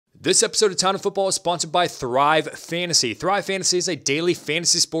This episode of Town of Football is sponsored by ThriveFantasy. ThriveFantasy is a daily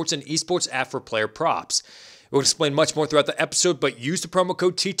fantasy sports and esports app for player props. We'll explain much more throughout the episode, but use the promo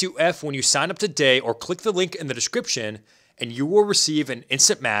code T2F when you sign up today or click the link in the description and you will receive an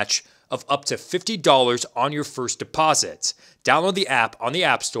instant match of up to $50 on your first deposit. Download the app on the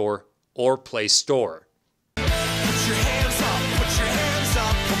App Store or Play Store.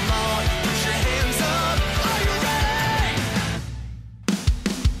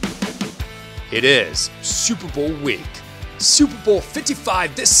 It is Super Bowl week. Super Bowl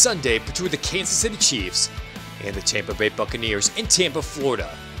 55 this Sunday between the Kansas City Chiefs and the Tampa Bay Buccaneers in Tampa, Florida.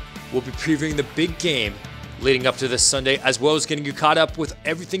 We'll be previewing the big game leading up to this Sunday, as well as getting you caught up with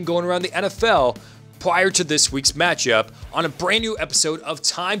everything going around the NFL prior to this week's matchup on a brand new episode of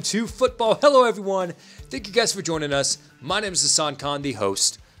Time to Football. Hello, everyone. Thank you guys for joining us. My name is Hassan Khan, the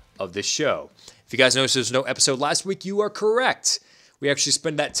host of this show. If you guys noticed there was no episode last week, you are correct. We actually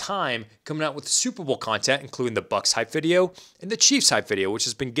spend that time coming out with Super Bowl content, including the Bucs hype video and the Chiefs hype video, which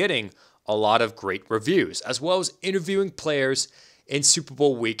has been getting a lot of great reviews, as well as interviewing players in Super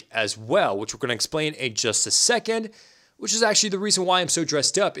Bowl week as well, which we're going to explain in just a second, which is actually the reason why I'm so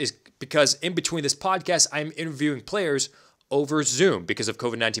dressed up, is because in between this podcast, I'm interviewing players over Zoom. Because of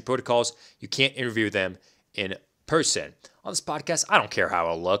COVID-19 protocols, you can't interview them in person. On this podcast, I don't care how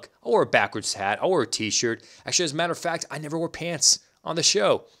I look. I wore a backwards hat. I wore a t-shirt. Actually, as a matter of fact, I never wore pants on the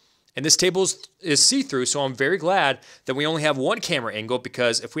show. And this table is see-through, so I'm very glad that we only have one camera angle,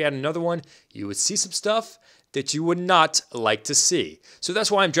 because if we had another one, you would see some stuff that you would not like to see. So that's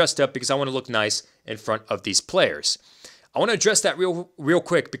why I'm dressed up, because I want to look nice in front of these players. I want to address that real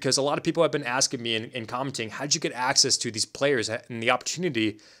quick, because a lot of people have been asking me and commenting, how did you get access to these players and the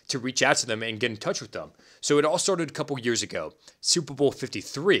opportunity to reach out to them and get in touch with them? So it all started a couple years ago, Super Bowl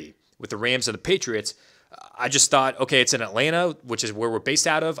 53 with the Rams and the Patriots. I just thought, okay, it's in Atlanta, which is where we're based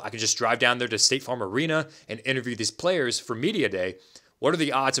out of. I can just drive down there to State Farm Arena and interview these players for Media Day. What are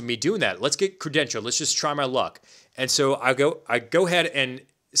the odds of me doing that? Let's get credentialed. Let's just try my luck. And so I go ahead and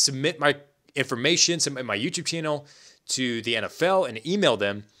submit my information, submit my YouTube channel to the NFL and email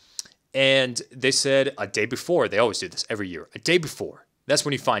them. And they said a day before, they always do this every year, a day before. That's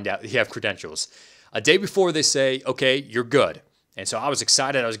when you find out you have credentials. A day before they say, okay, you're good. And so I was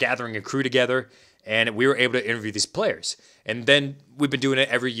excited. I was gathering a crew together, and we were able to interview these players. And then we've been doing it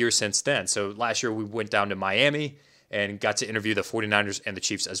every year since then. So last year we went down to Miami and got to interview the 49ers and the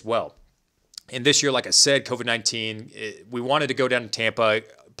Chiefs as well. And this year, like I said, COVID-19, we wanted to go down to Tampa,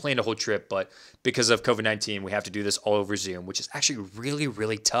 planned a whole trip, but because of COVID-19, we have to do this all over Zoom, which is actually really,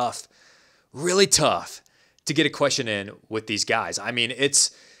 really tough to get a question in with these guys. I mean,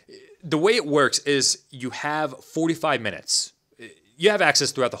 the way it works is you have 45 minutes. You have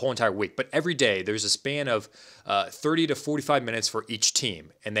access throughout the whole entire week, but every day there's a span of 30 to 45 minutes for each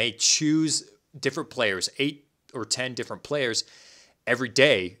team, and they choose different players, 8 or 10 different players every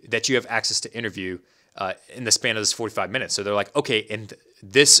day that you have access to interview in the span of this 45 minutes. So they're like, okay, in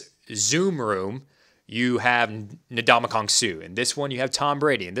this Zoom room, you have Ndamukong Suh. In this one, you have Tom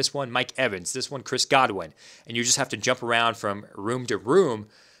Brady. In this one, Mike Evans. This one, Chris Godwin. And you just have to jump around from room to room,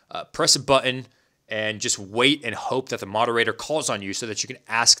 press a button, and just wait and hope that the moderator calls on you so that you can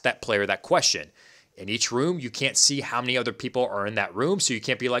ask that player that question. In each room, you can't see how many other people are in that room, so you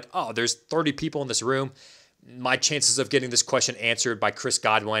can't be like, oh, there's 30 people in this room. My chances of getting this question answered by Chris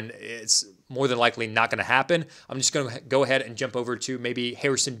Godwin, it's more than likely not going to happen. I'm just going to go ahead and jump over to maybe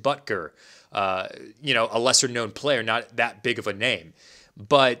Harrison Butker, a lesser-known player, not that big of a name.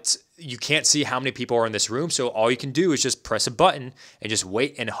 But you can't see how many people are in this room, so all you can do is just press a button and just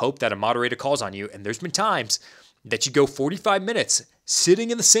wait and hope that a moderator calls on you. And there's been times that you go 45 minutes sitting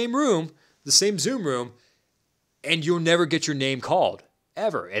in the same room, the same Zoom room, and you'll never get your name called,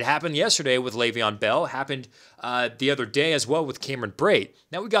 ever. It happened yesterday with Le'Veon Bell. It happened the other day as well with Cameron Brate.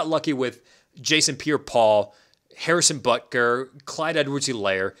 Now we got lucky with Jason Pierre-Paul, Harrison Butker, Clyde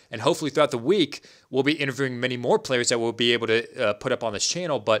Edwards-Helaire, and hopefully throughout the week, we'll be interviewing many more players that we'll be able to put up on this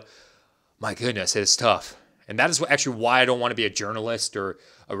channel. But my goodness, it's tough. And that is actually why I don't want to be a journalist or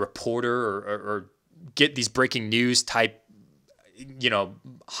a reporter or get these breaking news type,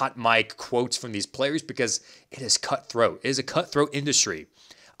 hot mic quotes from these players, because it is cutthroat. It is a cutthroat industry.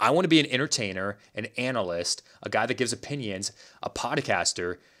 I want to be an entertainer, an analyst, a guy that gives opinions, a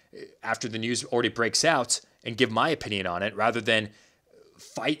podcaster after the news already breaks out, and give my opinion on it, rather than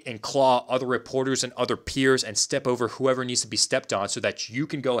fight and claw other reporters and other peers and step over whoever needs to be stepped on so that you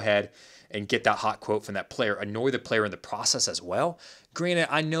can go ahead and get that hot quote from that player, annoy the player in the process as well. Granted,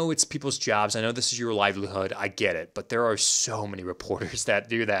 I know it's people's jobs. I know this is your livelihood. I get it. But there are so many reporters that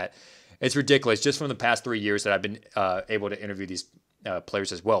do that. It's ridiculous. Just from the past 3 years that I've been able to interview these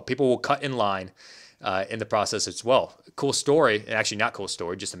players as well. People will cut in line in the process as well. Cool story, actually not cool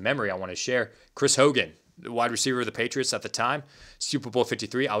story, just a memory I want to share. Chris Hogan, the wide receiver of the Patriots at the time, Super Bowl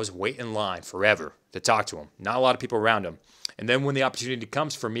 53, I was waiting in line forever to talk to him. Not a lot of people around him. And then when the opportunity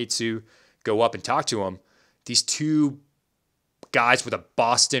comes for me to go up and talk to him, these two guys with a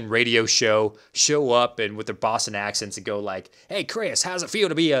Boston radio show up and with their Boston accents and go like, "Hey Chris, how does it feel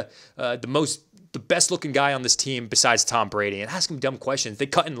to be the best looking guy on this team besides Tom Brady?" And ask him dumb questions. They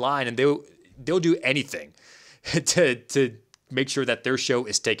cut in line and they'll do anything to make sure that their show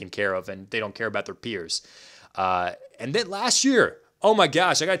is taken care of and they don't care about their peers. And then last year, oh my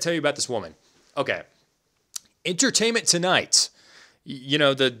gosh, I got to tell you about this woman. Okay. Entertainment Tonight. You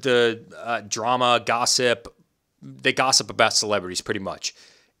know, the drama, gossip. They gossip about celebrities pretty much.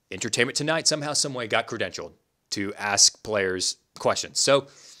 Entertainment Tonight somehow, some way got credentialed to ask players questions. So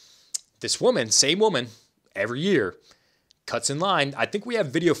this woman, same woman, every year, cuts in line. I think we have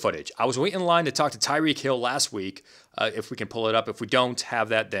video footage. I was waiting in line to talk to Tyreek Hill last week. If we can pull it up. If we don't have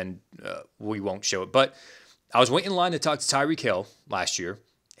that, then we won't show it. But I was waiting in line to talk to Tyreek Hill last year,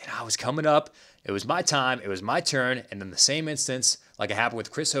 and I was coming up. It was my time. It was my turn. And then the same instance, like it happened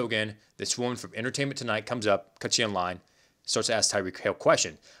with Chris Hogan, this woman from Entertainment Tonight comes up, cuts you in line, starts to ask Tyreek Hill a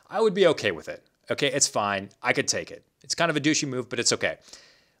question. I would be okay with it. Okay, it's fine. I could take it. It's kind of a douchey move, but it's okay.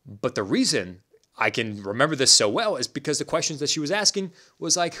 But the reason I can remember this so well is because the questions that she was asking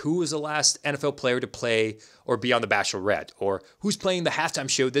was like, who was the last NFL player to play or be on The Bachelorette? Or who's playing the halftime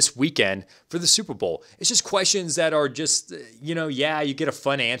show this weekend for the Super Bowl? It's just questions that are just, yeah, you get a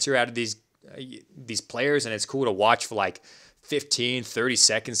fun answer out of these players, and it's cool to watch for like 15, 30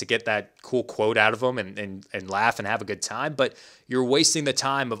 seconds to get that cool quote out of them and laugh and have a good time. But you're wasting the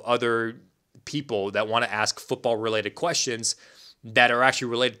time of other people that want to ask football-related questions that are actually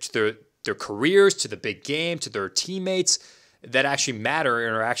related to their careers, to the big game, to their teammates that actually matter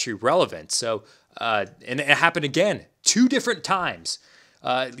and are actually relevant. So, and it happened again 2 different times.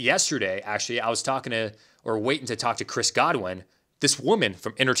 Yesterday, actually, I was waiting to talk to Chris Godwin. This woman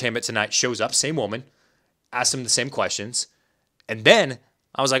from Entertainment Tonight shows up, same woman, asked him the same questions. And then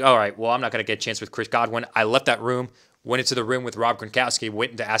I was like, all right, well, I'm not going to get a chance with Chris Godwin. I left that room, went into the room with Rob Gronkowski,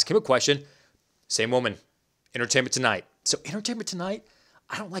 waiting to ask him a question. Same woman, Entertainment Tonight. So Entertainment Tonight,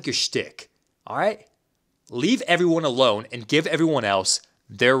 I don't like your shtick, all right? Leave everyone alone and give everyone else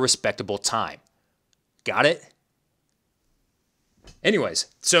their respectable time. Got it? Anyways,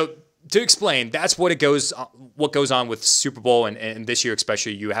 so to explain, that's what goes on with Super Bowl, and this year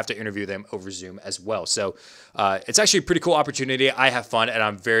especially, you have to interview them over Zoom as well. So it's actually a pretty cool opportunity. I have fun, and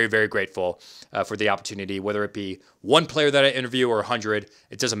I'm very, very grateful for the opportunity, whether it be one player that I interview or 100.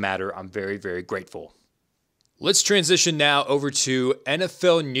 It doesn't matter. I'm very, very grateful. Let's transition now over to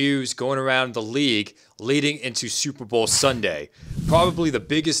NFL news going around the league leading into Super Bowl Sunday. Probably the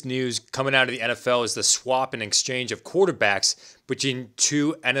biggest news coming out of the NFL is the swap and exchange of quarterbacks between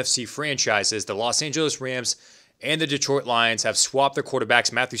 2 NFC franchises. The Los Angeles Rams and the Detroit Lions have swapped their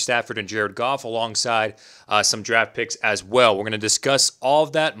quarterbacks, Matthew Stafford and Jared Goff, alongside some draft picks as well. We're going to discuss all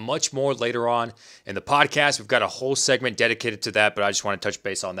of that, much more later on in the podcast. We've got a whole segment dedicated to that, but I just want to touch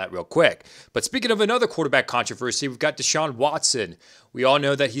base on that real quick. But speaking of another quarterback controversy, we've got Deshaun Watson. We all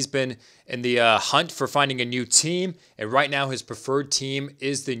know that he's been in the hunt for finding a new team, and right now his preferred team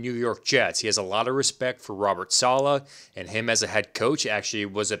is the New York Jets. He has a lot of respect for Robert Saleh and him as a head coach. Actually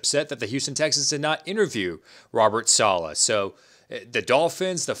was upset that the Houston Texans did not interview Robert Saleh. So the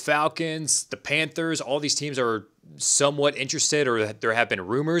Dolphins, the Falcons, the Panthers, all these teams are somewhat interested, or there have been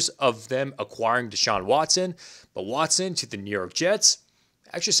rumors of them acquiring Deshaun Watson. But Watson to the New York Jets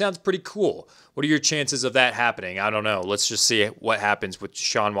actually sounds pretty cool. What are your chances of that happening? I don't know. Let's just see what happens with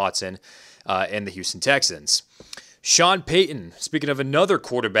Deshaun Watson and the Houston Texans. Sean Payton, speaking of another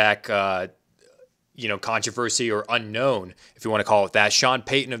quarterback, controversy or unknown, if you want to call it that. Sean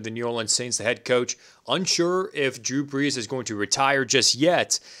Payton of the New Orleans Saints, the head coach, unsure if Drew Brees is going to retire just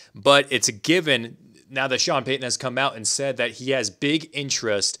yet, but it's a given now that Sean Payton has come out and said that he has big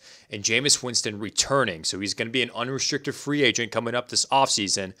interest in Jameis Winston returning. So he's going to be an unrestricted free agent coming up this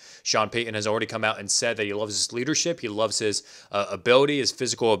offseason. Sean Payton has already come out and said that he loves his leadership, he loves his ability, his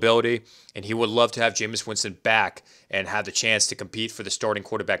physical ability, and he would love to have Jameis Winston back and have the chance to compete for the starting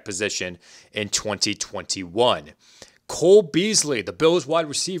quarterback position in 2021. Cole Beasley, the Bills wide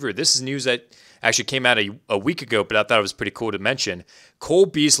receiver. This is news that actually came out a week ago, but I thought it was pretty cool to mention. Cole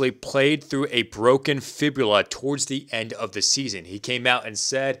Beasley played through a broken fibula towards the end of the season. He came out and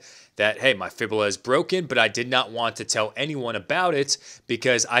said that, hey, my fibula is broken, but I did not want to tell anyone about it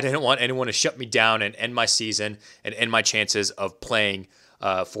because I didn't want anyone to shut me down and end my season and end my chances of playing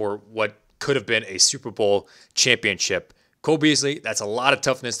for what could have been a Super Bowl championship Cole Beasley, that's a lot of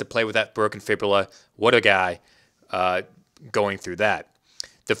toughness to play with that broken fibula. What a guy going through that.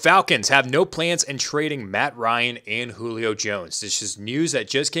 The Falcons have no plans in trading Matt Ryan and Julio Jones. This is news that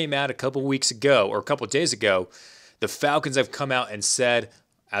just came out a couple days ago. The Falcons have come out and said,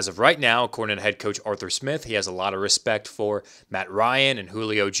 as of right now, according to head coach Arthur Smith, he has a lot of respect for Matt Ryan and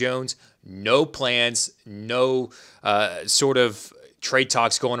Julio Jones. No plans, no sort of trade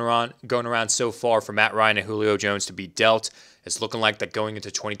talks going around so far for Matt Ryan and Julio Jones to be dealt. It's looking like that going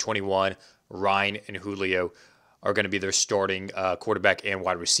into 2021, Ryan and Julio are going to be their starting quarterback and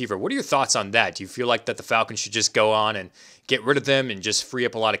wide receiver. What are your thoughts on that? Do you feel like that the Falcons should just go on and get rid of them and just free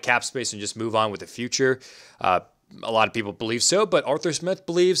up a lot of cap space and just move on with the future? A lot of people believe so, but Arthur Smith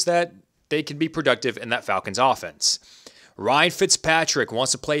believes that they can be productive in that Falcons offense. Ryan Fitzpatrick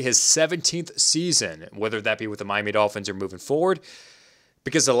wants to play his 17th season, whether that be with the Miami Dolphins or moving forward,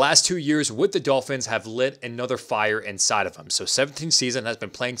 because the last 2 years with the Dolphins have lit another fire inside of him. So 17th season, has been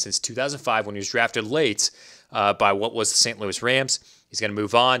playing since 2005 when he was drafted late by what was the St. Louis Rams. He's going to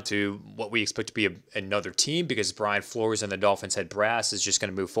move on to what we expect to be another team because Brian Flores and the Dolphins head brass is just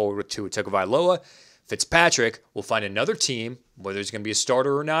going to move forward with Tua Tagovailoa. Fitzpatrick will find another team, whether he's going to be a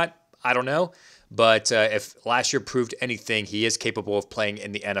starter or not, I don't know. But if last year proved anything, he is capable of playing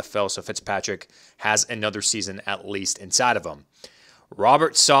in the NFL. So Fitzpatrick has another season at least inside of him.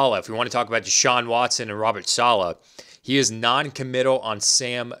 Robert Saleh, if we want to talk about Deshaun Watson and Robert Saleh, he is non-committal on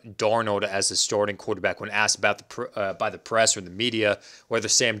Sam Darnold as the starting quarterback. When asked about by the press or the media whether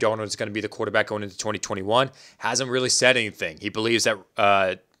Sam Darnold is going to be the quarterback going into 2021, hasn't really said anything. He believes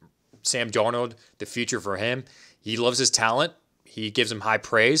that Sam Darnold, the future for him, he loves his talent. He gives him high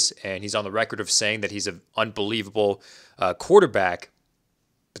praise, and he's on the record of saying that he's an unbelievable quarterback,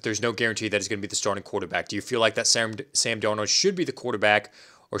 but there's no guarantee that he's going to be the starting quarterback. Do you feel like that Sam Darnold should be the quarterback,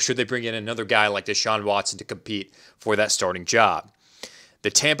 or should they bring in another guy like Deshaun Watson to compete for that starting job? The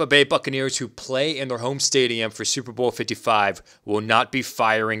Tampa Bay Buccaneers, who play in their home stadium for Super Bowl 55, will not be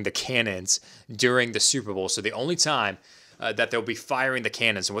firing the cannons during the Super Bowl. So the only time that they'll be firing the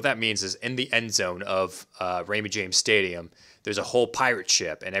cannons, and what that means is in the end zone of Raymond James Stadium, there's a whole pirate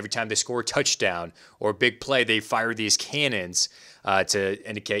ship, and every time they score a touchdown or a big play, they fire these cannons to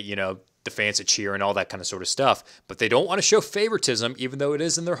indicate, the fans to cheer and all that kind of sort of stuff. But they don't want to show favoritism, even though it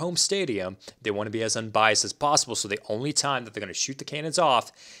is in their home stadium. They want to be as unbiased as possible. So the only time that they're going to shoot the cannons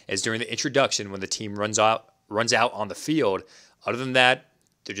off is during the introduction when the team runs out on the field. Other than that,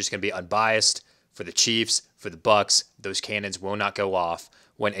 they're just going to be unbiased. For the Chiefs, for the Bucs, those cannons will not go off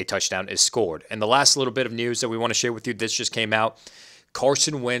when a touchdown is scored. And the last little bit of news that we want to share with you, this just came out.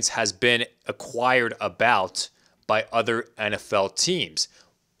 Carson Wentz has been acquired by other NFL teams.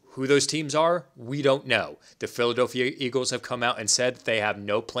 Who those teams are, we don't know. The Philadelphia Eagles have come out and said they have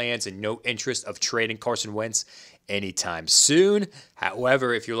no plans and no interest of trading Carson Wentz anytime soon.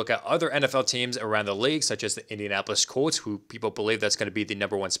 However, if you look at other NFL teams around the league, such as the Indianapolis Colts, who people believe that's going to be the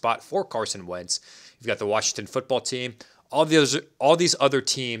number one spot for Carson Wentz, you've got the Washington football team, all these other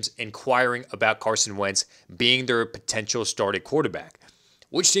teams inquiring about Carson Wentz being their potential starting quarterback.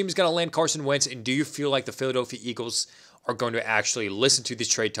 Which team is going to land Carson Wentz, and do you feel like the Philadelphia Eagles are going to actually listen to these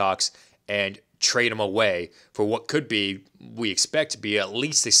trade talks and trade him away for what could be, we expect to be at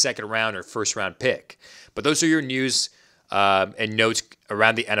least a second round or first round pick? But those are your news and notes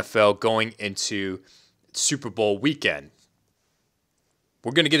around the NFL going into Super Bowl weekend.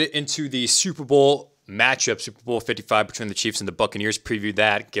 We're going to get into the Super Bowl matchup, Super Bowl 55 between the Chiefs and the Buccaneers, preview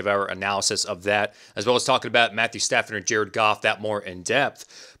that, give our analysis of that, as well as talking about Matthew Stafford and Jared Goff, that more in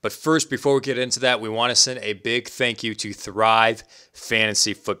depth. But first, before we get into that, we want to send a big thank you to Thrive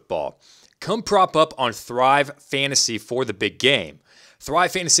Fantasy Football. Come prop up on Thrive Fantasy for the big game.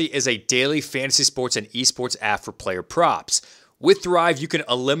 Thrive Fantasy is a daily fantasy sports and esports app for player props. With Thrive, you can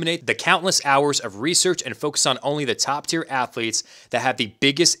eliminate the countless hours of research and focus on only the top-tier athletes that have the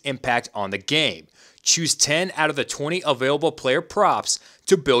biggest impact on the game. Choose 10 out of the 20 available player props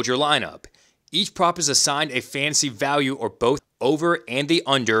to build your lineup. Each prop is assigned a fantasy value or both over and the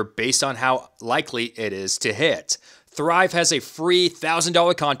under based on how likely it is to hit. Thrive has a free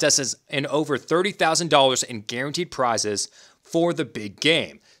 $1,000 contest and over $30,000 in guaranteed prizes for the big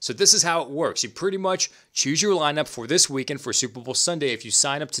game. So this is how it works. You pretty much choose your lineup for this weekend for Super Bowl Sunday. If you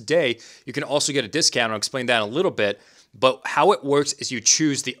sign up today, you can also get a discount. I'll explain that in a little bit. But how it works is you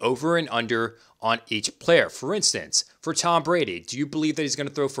choose the over and under on each player. For instance, for Tom Brady, do you believe that he's going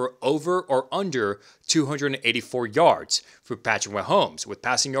to throw for over or under 284 yards? For Patrick Mahomes, with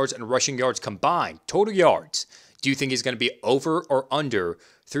passing yards and rushing yards combined, total yards, do you think he's going to be over or under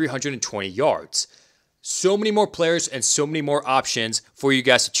 320 yards? So many more players and so many more options for you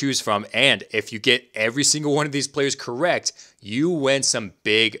guys to choose from. And if you get every single one of these players correct, you win some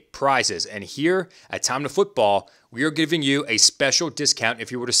big prizes. And here at Time to Football, we are giving you a special discount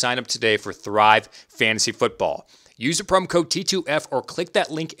if you were to sign up today for Thrive Fantasy Football. Use the promo code T2F or click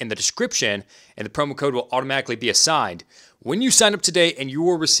that link in the description and the promo code will automatically be assigned. When you sign up today, and you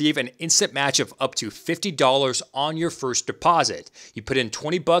will receive an instant match of up to $50 on your first deposit. You put in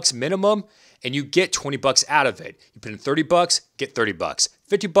 $20 minimum and you get $20 out of it. You put in $30, get $30.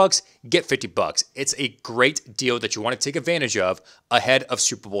 $50, get $50. It's a great deal that you want to take advantage of ahead of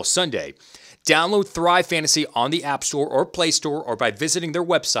Super Bowl Sunday. Download Thrive Fantasy on the App Store or Play Store or by visiting their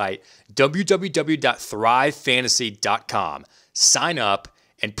website, www.thrivefantasy.com. Sign up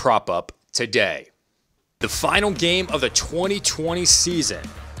and prop up today. The final game of the 2020 season,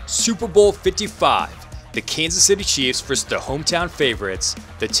 Super Bowl 55. The Kansas City Chiefs versus the hometown favorites,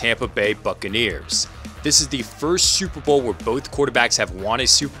 the Tampa Bay Buccaneers. This is the first Super Bowl where both quarterbacks have won a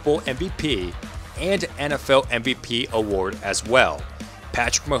Super Bowl MVP and NFL MVP award as well.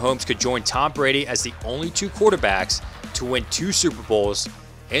 Patrick Mahomes could join Tom Brady as the only two quarterbacks to win 2 Super Bowls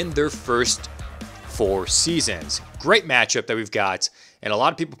in their first 4 seasons. Great matchup that we've got, and a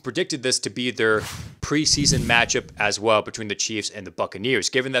lot of people predicted this to be their preseason matchup as well between the Chiefs and the Buccaneers.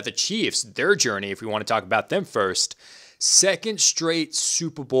 Given that the Chiefs, their journey, if we want to talk about them first, second straight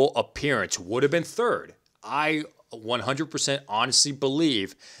Super Bowl appearance, would have been third. I 100% honestly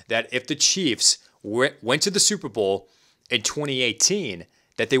believe that if the Chiefs went to the Super Bowl in 2018,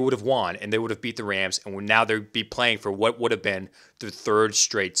 that they would have won and they would have beat the Rams, and now they'd be playing for what would have been their third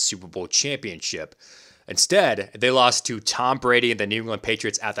straight Super Bowl championship. Instead, they lost to Tom Brady and the New England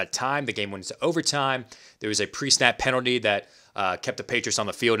Patriots at that time. The game went into overtime. There was a pre-snap penalty that kept the Patriots on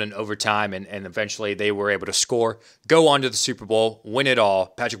the field in overtime, and eventually they were able to score, go on to the Super Bowl, win it all.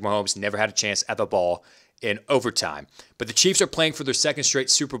 Patrick Mahomes never had a chance at the ball in overtime. But the Chiefs are playing for their second straight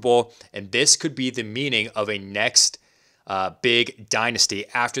Super Bowl, and this could be the meaning of a next big dynasty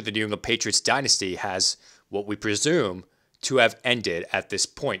after the New England Patriots dynasty has what we presume to have ended at this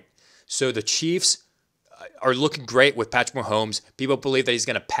point. So the Chiefs are looking great with Patrick Mahomes. People believe that he's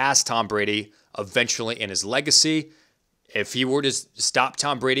going to pass Tom Brady eventually in his legacy. If he were to stop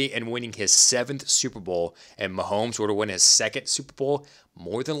Tom Brady in winning his 7th Super Bowl and Mahomes were to win his 2nd Super Bowl,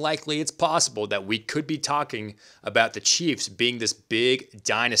 more than likely it's possible that we could be talking about the Chiefs being this big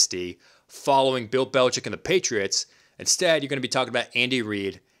dynasty following Bill Belichick and the Patriots. Instead, you're going to be talking about Andy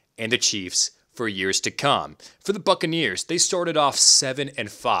Reid and the Chiefs for years to come. For the Buccaneers, they started off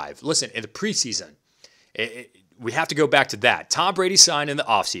 7-5. Listen, in the preseason, we have to go back to that. Tom Brady signed in the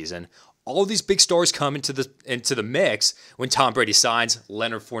offseason. All these big stars come into the mix when Tom Brady signs.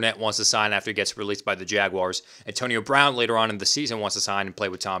 Leonard Fournette wants to sign after he gets released by the Jaguars. Antonio Brown later on in the season wants to sign and play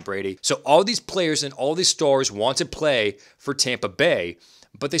with Tom Brady. So all these players and all these stars want to play for Tampa Bay,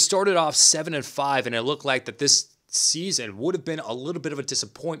 but they started off 7-5, and it looked like that this season would have been a little bit of a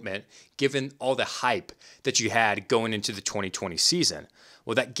disappointment given all the hype that you had going into the 2020 season.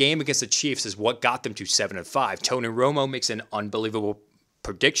 Well, that game against the Chiefs is what got them to 7-5. Tony Romo makes an unbelievable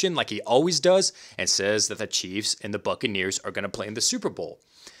prediction like he always does and says that the Chiefs and the Buccaneers are going to play in the Super Bowl.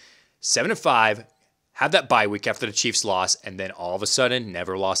 7-5, had that bye week after the Chiefs lost, and then all of a sudden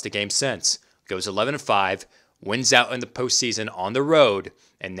never lost a game since. Goes 11-5, wins out in the postseason on the road,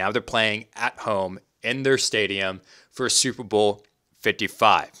 and now they're playing at home in their stadium for Super Bowl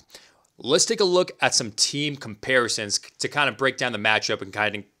 55. Let's take a look at some team comparisons to kind of break down the matchup and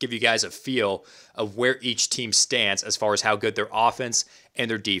kind of give you guys a feel of where each team stands as far as how good their offense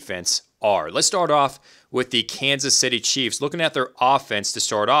and their defense are. Let's start off with the Kansas City Chiefs. Looking at their offense to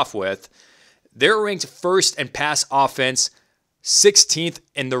start off with, they're ranked first in pass offense, 16th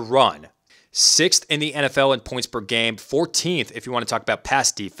in the run. 6th in the NFL in points per game, 14th if you want to talk about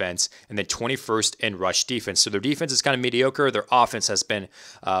pass defense, and then 21st in rush defense. So their defense is kind of mediocre. Their offense has been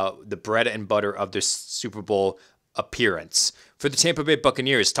the bread and butter of this Super Bowl appearance. For the Tampa Bay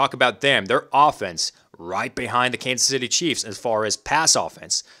Buccaneers, talk about them. Their offense right behind the Kansas City Chiefs as far as pass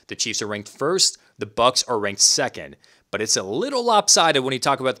offense. The Chiefs are ranked first. The Bucs are ranked second. But it's a little lopsided when you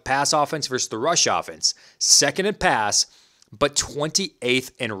talk about the pass offense versus the rush offense. Second in pass, but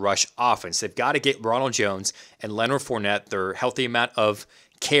 28th in rush offense. They've got to get Ronald Jones and Leonard Fournette their healthy amount of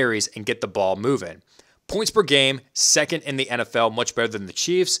carries and get the ball moving. Points per game, second in the NFL, much better than the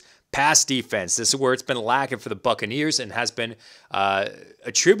Chiefs. Pass defense, this is where it's been lacking for the Buccaneers and has been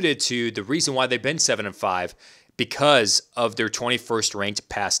attributed to the reason why they've been 7-5 because of their 21st ranked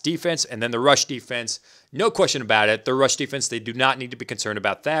pass defense. And then the rush defense, no question about it. The rush defense, they do not need to be concerned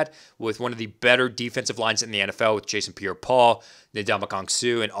about that with one of the better defensive lines in the NFL with Jason Pierre-Paul, Ndamukong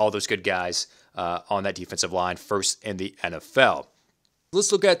Suh, and all those good guys on that defensive line, first in the NFL.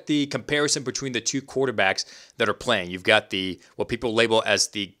 Let's look at the comparison between the two quarterbacks that are playing. You've got what people label as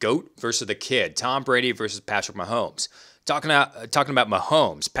the GOAT versus the kid, Tom Brady versus Patrick Mahomes. Talking about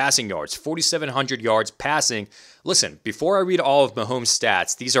Mahomes, passing yards, 4,700 yards passing. Listen, before I read all of Mahomes'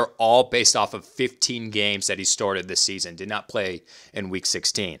 stats, these are all based off of 15 games that he started this season, did not play in Week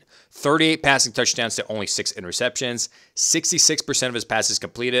 16. 38 passing touchdowns to only 6 interceptions, 66% of his passes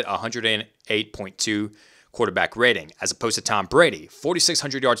completed, 108.2 quarterback rating, as opposed to Tom Brady,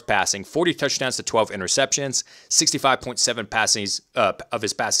 4,600 yards passing, 40 touchdowns to 12 interceptions, 65.7 passes of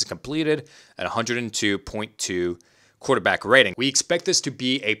his passes completed, and 102.2 quarterback rating. We expect this to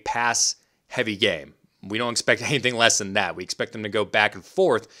be a pass-heavy game. We don't expect anything less than that. We expect them to go back and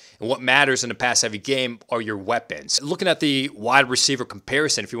forth, and what matters in a pass-heavy game are your weapons. Looking at the wide receiver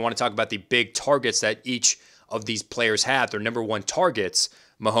comparison, if you want to talk about the big targets that each of these players have, their number one targets,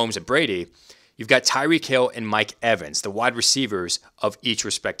 Mahomes and Brady, you've got Tyreek Hill and Mike Evans, the wide receivers of each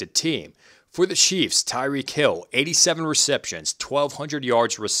respected team. For the Chiefs, Tyreek Hill, 87 receptions, 1,200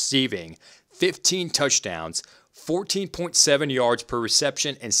 yards receiving, 15 touchdowns, 14.7 yards per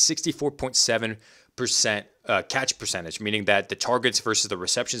reception, and 64.7% catch percentage, meaning that the targets versus the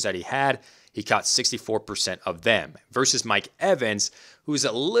receptions that he had, he caught 64% of them. Versus Mike Evans, who's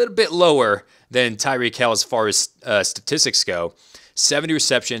a little bit lower than Tyreek Hill as far as statistics go. 70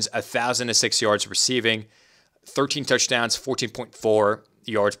 receptions, 1,006 yards receiving, 13 touchdowns, 14.4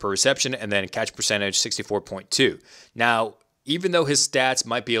 yards per reception, and then catch percentage, 64.2. Now, even though his stats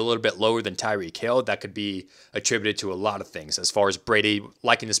might be a little bit lower than Tyreek Hill, that could be attributed to a lot of things. As far as Brady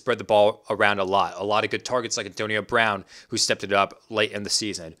liking to spread the ball around a lot of good targets like Antonio Brown, who stepped it up late in the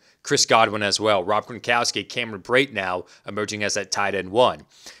season. Chris Godwin as well. Rob Gronkowski, Cameron Brate now emerging as that tight end one.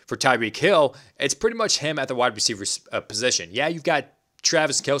 For Tyreek Hill, it's pretty much him at the wide receiver position. Yeah, you've got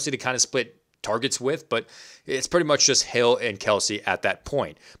Travis Kelce to kind of split targets with, but it's pretty much just Hill and Kelce at that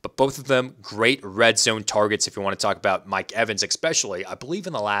point. But both of them, great red zone targets if you want to talk about Mike Evans especially. I believe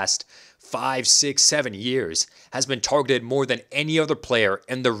in the last 5, 6, 7 years has been targeted more than any other player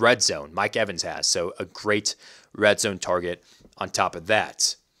in the red zone. Mike Evans has, so a great red zone target on top of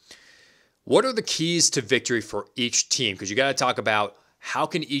that. What are the keys to victory for each team? Because you got to talk about how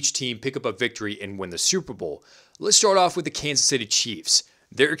can each team pick up a victory and win the Super Bowl. Let's start off with the Kansas City Chiefs.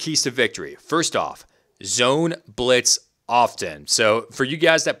 Their keys to victory. First off, zone blitz often. So for you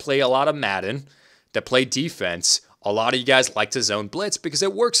guys that play a lot of Madden, that play defense, a lot of you guys like to zone blitz because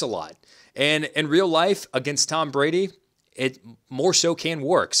it works a lot. And in real life, against Tom Brady, it more so can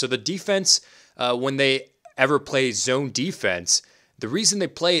work. So the defense, when they ever play zone defense, the reason they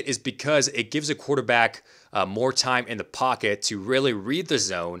play it is because it gives a quarterback more time in the pocket to really read the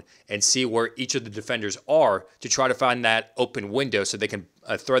zone and see where each of the defenders are to try to find that open window so they can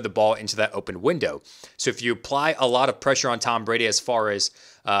thread the ball into that open window. So if you apply a lot of pressure on Tom Brady as far as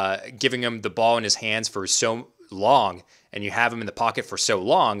giving him the ball in his hands for so long and you have him in the pocket for so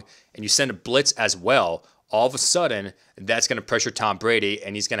long and you send a blitz as well, all of a sudden that's going to pressure Tom Brady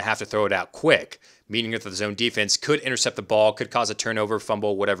and he's going to have to throw it out quick, meaning that the zone defense could intercept the ball, could cause a turnover,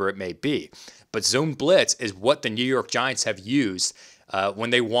 fumble, whatever it may be. But zone blitz is what the New York Giants have used when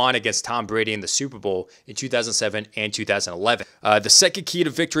they won against Tom Brady in the Super Bowl in 2007 and 2011. The second key to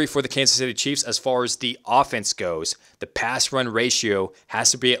victory for the Kansas City Chiefs as far as the offense goes, the pass-run ratio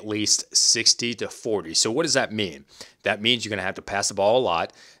has to be at least 60-40. So what does that mean? That means you're going to have to pass the ball a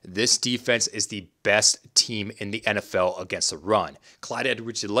lot. This defense is the best team in the NFL against the run. Clyde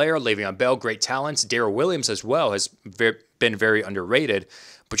Edwards-Helaire, Le'Veon Bell, great talents. Darrell Williams as well has been very underrated.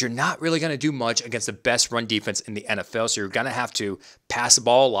 But you're not really going to do much against the best run defense in the NFL. So you're going to have to pass the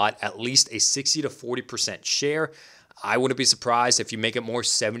ball a lot, at least a 60-40% share. I wouldn't be surprised if you make it more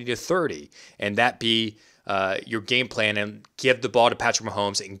 70-30 and that be your game plan and give the ball to Patrick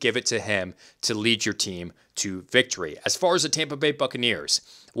Mahomes and give it to him to lead your team to victory. As far as the Tampa Bay Buccaneers,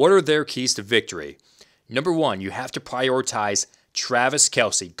 what are their keys to victory? Number one, you have to prioritize Travis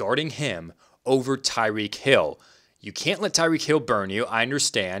Kelce, guarding him over Tyreek Hill. You can't let Tyreek Hill burn you. I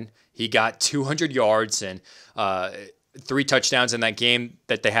understand. He got 200 yards and 3 touchdowns in that game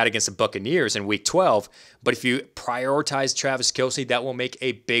that they had against the Buccaneers in Week 12. But if you prioritize Travis Kelce, that will make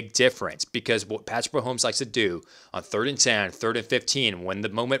a big difference because what Patrick Mahomes likes to do on 3rd and 10, 3rd and 15, when the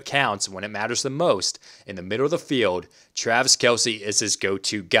moment counts, when it matters the most, in the middle of the field, Travis Kelce is his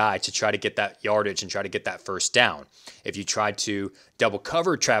go-to guy to try to get that yardage and try to get that first down. If you try to double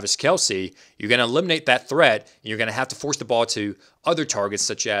cover Travis Kelce, you're going to eliminate that threat, and you're going to have to force the ball to other targets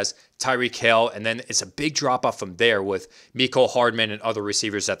such as Tyreek Hill, and then it's a big drop-off from there with Mecole Hardman and other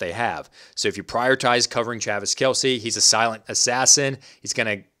receivers that they have. So if you prioritize covering Travis Kelce, he's a silent assassin. He's going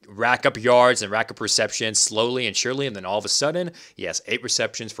to rack up yards and rack up receptions slowly and surely, and then all of a sudden, he has 8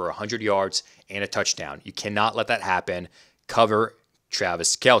 receptions for 100 yards and a touchdown. You cannot let that happen. Cover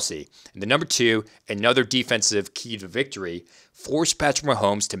Travis Kelce. And the number 2, another defensive key to victory, force Patrick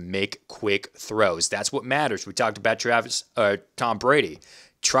Mahomes to make quick throws. That's what matters. We talked about Tom Brady.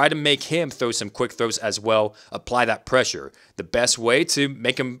 Try to make him throw some quick throws as well. Apply that pressure. The best way to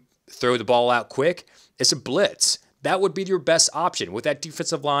make him throw the ball out quick is a blitz. That would be your best option. With that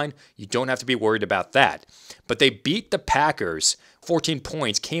defensive line, you don't have to be worried about that. But they beat the Packers. 14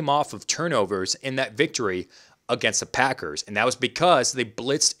 points came off of turnovers in that victory against the Packers. And that was because they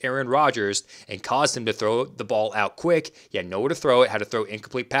blitzed Aaron Rodgers and caused him to throw the ball out quick. He had nowhere to throw it, had to throw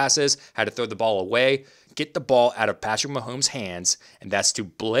incomplete passes, had to throw the ball away. Get the ball out of Patrick Mahomes' hands, and that's to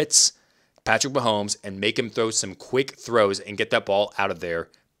blitz Patrick Mahomes and make him throw some quick throws and get that ball out of there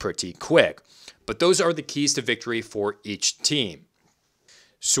pretty quick. But those are the keys to victory for each team.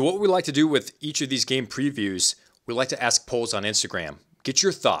 So what we like to do with each of these game previews, we like to ask polls on Instagram. Get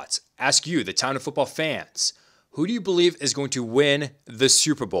your thoughts. Ask you, the Town of Football fans, who do you believe is going to win the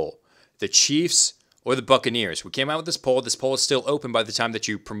Super Bowl? The Chiefs or the Buccaneers? We came out with this poll. This poll is still open by the time that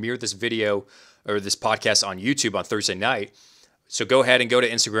you premiere this video or this podcast on YouTube on Thursday night. So go ahead and go to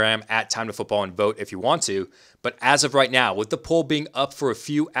Instagram at Time to Football and vote if you want to. But as of right now, with the poll being up for a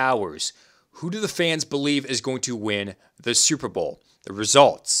few hours, who do the fans believe is going to win the Super Bowl? The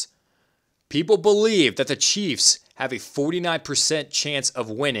results. People believe that the Chiefs have a 49% chance of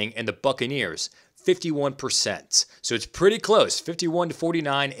winning and the Buccaneers 51%. So it's pretty close,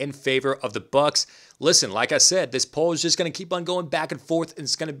 51-49 in favor of the Bucs. Listen, like I said, this poll is just going to keep on going back and forth, and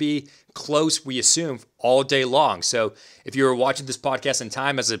it's going to be close, we assume, all day long. So if you're watching this podcast in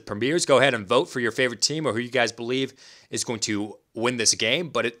time as it premieres, go ahead and vote for your favorite team or who you guys believe is going to win this game.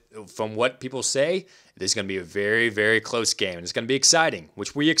 But from what people say, it is going to be a very, very close game, and it's going to be exciting,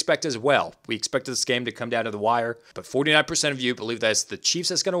 which we expect as well. We expect this game to come down to the wire, but 49% of you believe that it's the Chiefs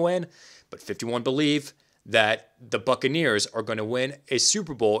that's going to win, but 51% believe that the Buccaneers are going to win a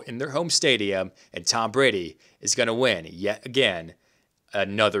Super Bowl in their home stadium, and Tom Brady is going to win yet again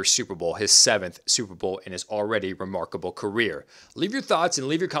another Super Bowl, his 7th Super Bowl in his already remarkable career. Leave your thoughts and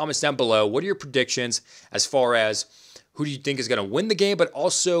leave your comments down below. What are your predictions as far as who do you think is going to win the game, but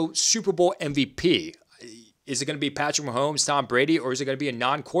also Super Bowl MVP? Is it going to be Patrick Mahomes, Tom Brady, or is it going to be a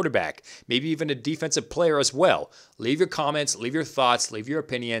non-quarterback, maybe even a defensive player as well? Leave your comments, leave your thoughts, leave your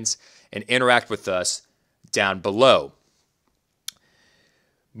opinions, and interact with us down below.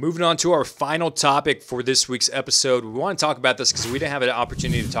 Moving on to our final topic for this week's episode. We want to talk about this because we didn't have an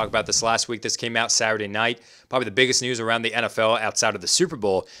opportunity to talk about this last week. This came out Saturday night. Probably the biggest news around the NFL outside of the Super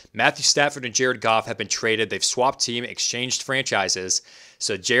Bowl. Matthew Stafford and Jared Goff have been traded. They've swapped team, exchanged franchises.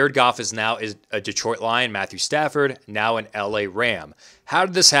 So Jared Goff is now a Detroit Lion. Matthew Stafford, now an LA Ram. How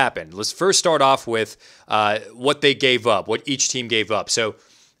did this happen? Let's first start off with what they gave up, what each team gave up. So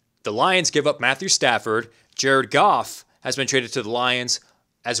the Lions give up Matthew Stafford. Jared Goff has been traded to the Lions,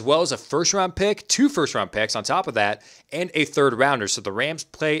 as well as a first-round pick, 2 first-round picks on top of that, and a third-rounder. So the Rams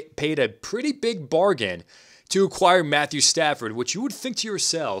paid a pretty big bargain to acquire Matthew Stafford, which you would think to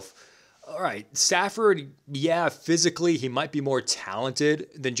yourself, all right, Stafford, yeah, physically he might be more talented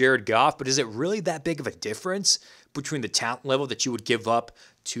than Jared Goff, but is it really that big of a difference between the talent level that you would give up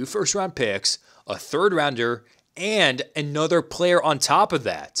 2 first-round picks, a third-rounder, and another player on top of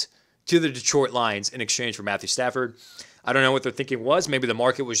that to the Detroit Lions in exchange for Matthew Stafford? I don't know what their thinking was. Maybe the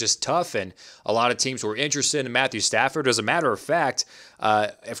market was just tough and a lot of teams were interested in Matthew Stafford. As a matter of fact,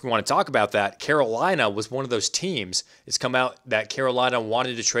 if we want to talk about that, Carolina was one of those teams. It's come out that Carolina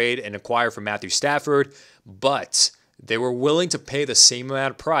wanted to trade and acquire for Matthew Stafford, but they were willing to pay the same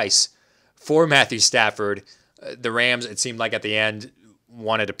amount of price for Matthew Stafford. The Rams, it seemed like at the end,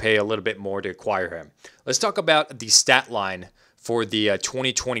 wanted to pay a little bit more to acquire him. Let's talk about the stat line for the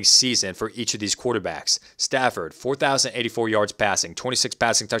 2020 season for each of these quarterbacks. Stafford, 4,084 yards passing, 26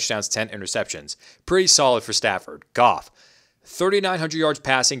 passing touchdowns, 10 interceptions. Pretty solid for Stafford. Goff, 3,900 yards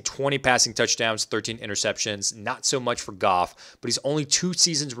passing, 20 passing touchdowns, 13 interceptions. Not so much for Goff, but he's only 2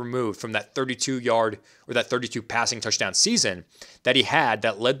 seasons removed from that 32 passing touchdown season that he had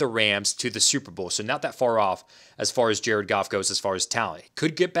that led the Rams to the Super Bowl. So not that far off as far as Jared Goff goes as far as talent. He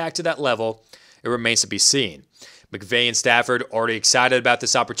could get back to that level. It remains to be seen. McVay and Stafford already excited about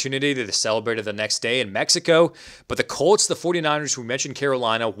this opportunity. They celebrated the next day in Mexico. But the Colts, the 49ers, we mentioned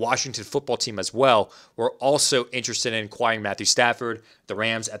Carolina, Washington football team as well, were also interested in acquiring Matthew Stafford. The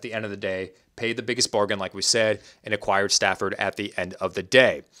Rams, at the end of the day, paid the biggest bargain, like we said, and acquired Stafford at the end of the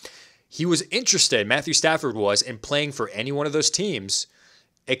day. he was interested, Matthew Stafford was, in playing for any one of those teams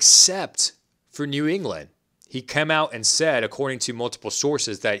except for New England. He came out and said, according to multiple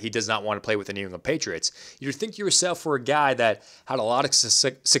sources, that he does not want to play with the New England Patriots. You'd think to yourself, for a guy that had a lot of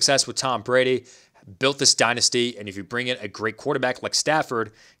success with Tom Brady, built this dynasty, and if you bring in a great quarterback like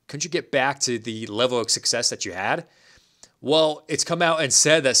Stafford, couldn't you get back to the level of success that you had? Well, it's come out and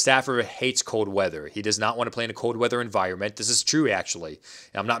said that Stafford hates cold weather. He does not want to play in a cold weather environment. This is true, actually.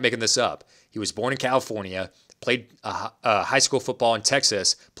 And I'm not making this up. He was born in California, played high school football in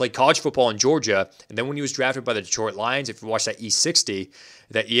Texas, played college football in Georgia, and then when he was drafted by the Detroit Lions, if you watch that E60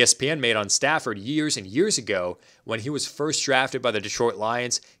 that ESPN made on Stafford years and years ago, when he was first drafted by the Detroit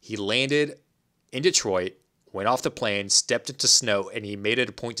Lions, he landed in Detroit, went off the plane, stepped into snow, and he made it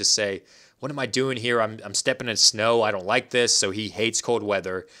a point to say, what am I doing here? I'm stepping in snow. I don't like this. So he hates cold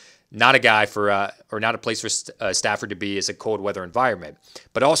weather. Not a guy for, or not a place for Stafford to be is a cold weather environment.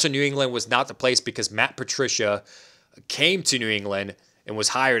 But also New England was not the place because Matt Patricia came to New England and was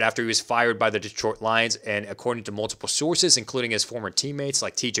hired after he was fired by the Detroit Lions. And according to multiple sources, including his former teammates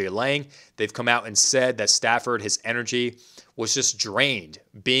like TJ Lang, they've come out and said that Stafford, his energy was just drained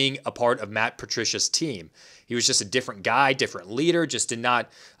being a part of Matt Patricia's team. He was just a different guy, different leader, just did not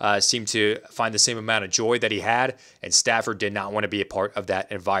seem to find the same amount of joy that he had, and Stafford did not want to be a part of that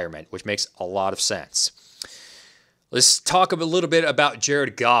environment, which makes a lot of sense. Let's talk a little bit about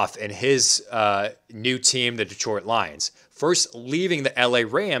Jared Goff and his new team, the Detroit Lions. First, leaving the LA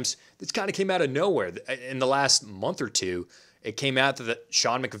Rams, this kind of came out of nowhere. In the last month or two, it came out that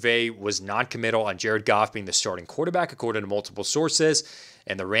Sean McVay was non-committal on Jared Goff being the starting quarterback, according to multiple sources,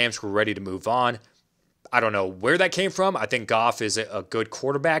 and the Rams were ready to move on. I don't know where that came from. I think Goff is a good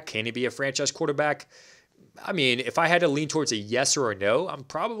quarterback. Can he be a franchise quarterback? I mean, if I had to lean towards a yes or a no, I'm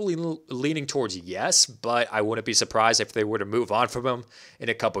probably leaning towards yes, but I wouldn't be surprised if they were to move on from him in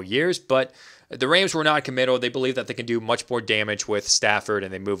a couple years. But the Rams were not committal. They believe that they can do much more damage with Stafford,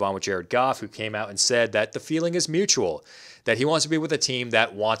 and they move on with Jared Goff, who came out and said that the feeling is mutual, that he wants to be with a team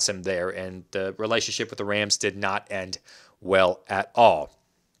that wants him there, and the relationship with the Rams did not end well at all.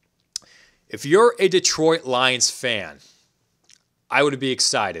 If you're a Detroit Lions fan, I would be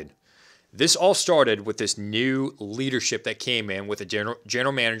excited. This all started with this new leadership that came in with the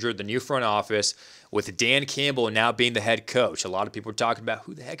general manager, the new front office, with Dan Campbell now being the head coach. A lot of people are talking about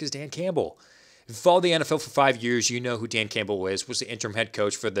who the heck is Dan Campbell? If you followed the NFL for 5 years, you know who Dan Campbell is. Was the interim head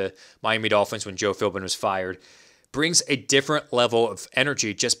coach for the Miami Dolphins when Joe Philbin was fired. Brings a different level of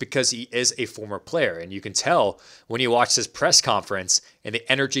energy just because he is a former player. And you can tell when you watch his press conference and the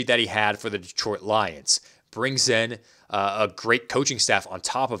energy that he had for the Detroit Lions. Brings in a great coaching staff on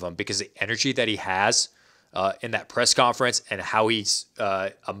top of him because the energy that he has in that press conference and how he's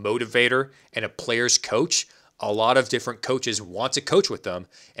a motivator and a player's coach. A lot of different coaches want to coach with them,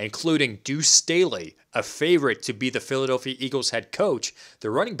 including Deuce Staley, a favorite to be the Philadelphia Eagles head coach, the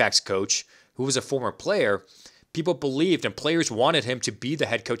running backs coach, who was a former player. People believed and players wanted him to be the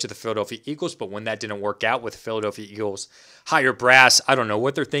head coach of the Philadelphia Eagles, but when that didn't work out with the Philadelphia Eagles higher brass, I don't know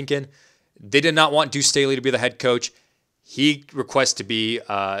what they're thinking. They did not want Deuce Staley to be the head coach. He requests to be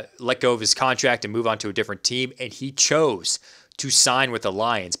let go of his contract and move on to a different team, and he chose to sign with the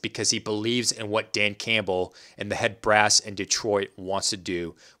Lions because he believes in what Dan Campbell and the head brass in Detroit wants to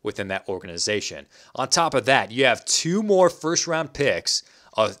do within that organization. On top of that, you have 2 more first-round picks,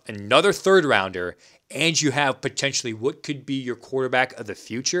 another third-rounder, and you have potentially what could be your quarterback of the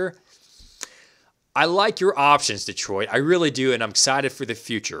future. I like your options, Detroit. I really do, and I'm excited for the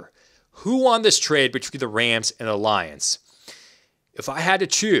future. Who won this trade between the Rams and the Lions? If I had to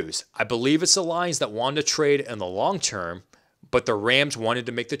choose, I believe it's the Lions that wanted to trade in the long term, but the Rams wanted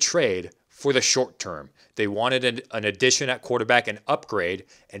to make the trade for the short term. They wanted an addition at quarterback, an upgrade,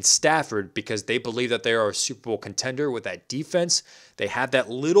 and Stafford, because they believe that they are a Super Bowl contender with that defense. They have that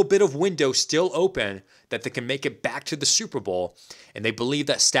little bit of window still open that they can make it back to the Super Bowl, and they believe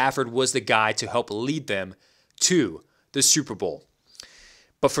that Stafford was the guy to help lead them to the Super Bowl.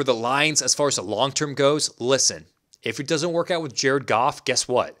 But for the Lions, as far as the long term goes, listen, if it doesn't work out with Jared Goff, guess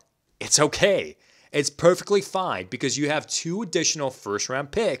what? It's okay. It's perfectly fine because you have 2 additional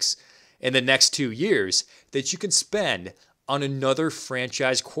first-round picks in the next 2 years that you can spend on another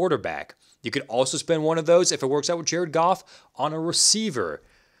franchise quarterback. You could also spend one of those, if it works out with Jared Goff, on a receiver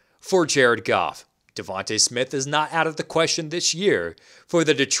for Jared Goff. Devontae Smith is not out of the question this year for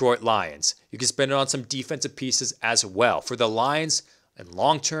the Detroit Lions. You can spend it on some defensive pieces as well. For the Lions, and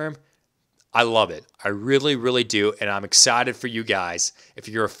long term, I love it. I really, really do. And I'm excited for you guys if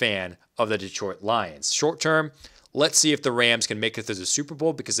you're a fan of the Detroit Lions. Short term, let's see if the Rams can make it to the Super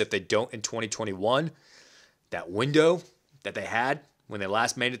Bowl, because if they don't in 2021, that window that they had when they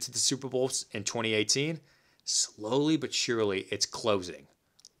last made it to the Super Bowls in 2018. Slowly but surely, it's closing.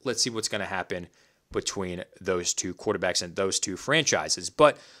 Let's see what's going to happen between those two quarterbacks and those two franchises.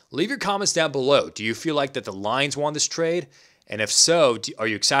 But leave your comments down below. Do you feel like that the Lions won this trade? And if so, are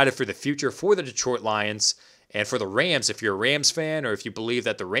you excited for the future for the Detroit Lions and for the Rams? If you're a Rams fan, or if you believe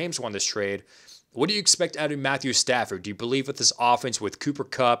that the Rams won this trade, what do you expect out of Matthew Stafford? Do you believe with this offense with Cooper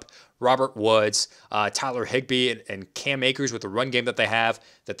Kupp, Robert Woods, Tyler Higbee, and Cam Akers with the run game that they have,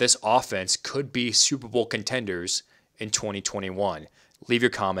 that this offense could be Super Bowl contenders in 2021? Leave your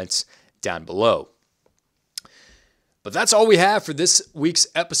comments down below. But that's all we have for this week's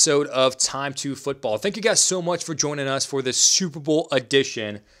episode of Time to Football. Thank you guys so much for joining us for this Super Bowl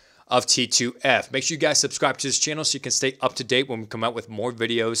edition of T2F. Make sure you guys subscribe to this channel so you can stay up to date when we come out with more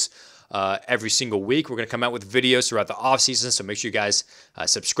videos every single week. We're going to come out with videos throughout the offseason, so make sure you guys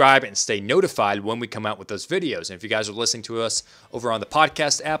subscribe and stay notified when we come out with those videos. And if you guys are listening to us over on the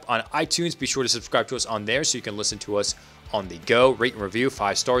podcast app on iTunes, be sure to subscribe to us on there so you can listen to us on the go. Rate and review,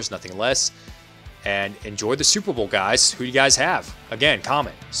 5 stars, nothing less. And enjoy the Super Bowl, guys. Who do you guys have? Again,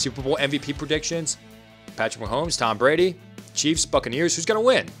 comment. Super Bowl MVP predictions. Patrick Mahomes, Tom Brady, Chiefs, Buccaneers. Who's going to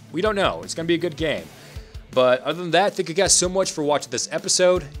win? We don't know. It's going to be a good game. But other than that, thank you guys so much for watching this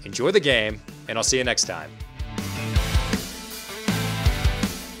episode. Enjoy the game, and I'll see you next time.